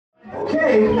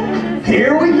Okay,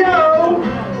 here we go.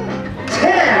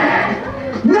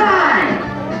 10, 9,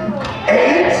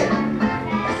 8,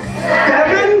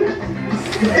 7,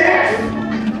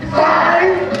 6,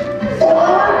 5,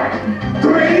 4,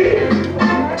 3,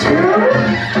 2,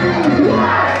 1.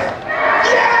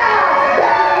 Yeah!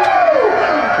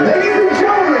 Ladies and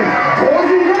gentlemen, boys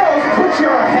and girls, put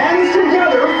your hands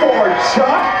together for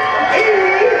Chuck E.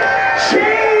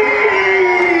 Cheese!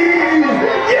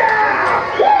 Yeah!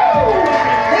 Woo!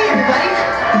 Hey everybody!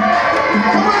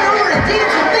 Come on over and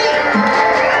dance with me!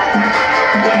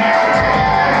 Yeah!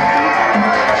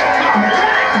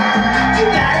 Alright! You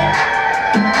got it!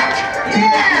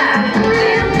 Yeah!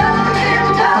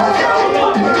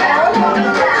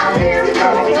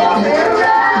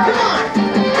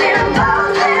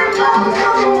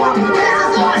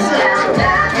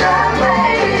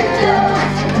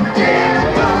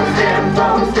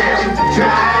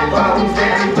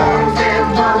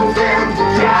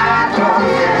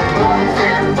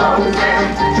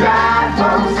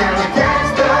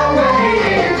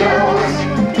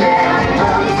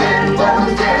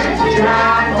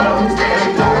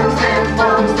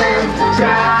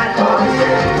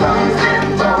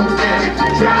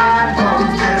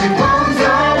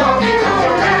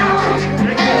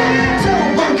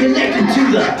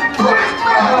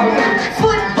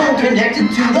 Connected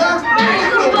to the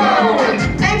ankle bone.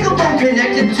 Ankle bone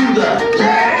connected to the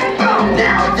leg bone.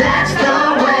 Now that's the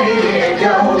way it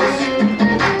goes.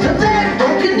 The leg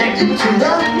bone connected to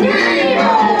the knee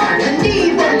bone. The knee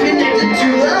bone connected to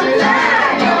the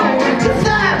thigh bone. The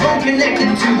thigh bone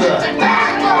connected to the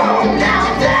backbone. Now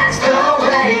that's the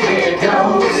way it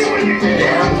goes.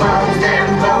 Them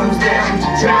bones,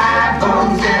 dry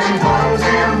bones, them bones,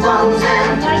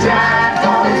 dry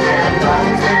bones, them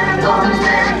bones,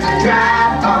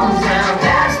 dry bones, now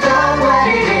that's the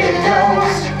way it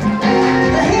goes.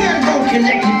 The hand bone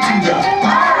connected to the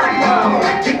arm bone.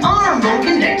 The arm bone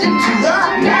connected to the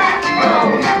neck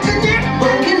bone. The neck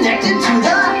bone connected to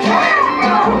the head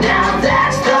bone. Now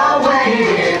that's the way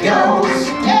it goes.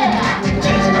 Yeah. T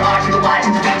to the R to the Y to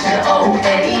the B to the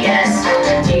O-N-E-S.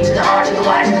 T to the R to the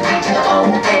Y to the B to the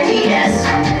O-N-E-S.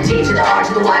 T to the R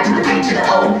to the Y to the B to the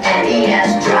O-N-E-S.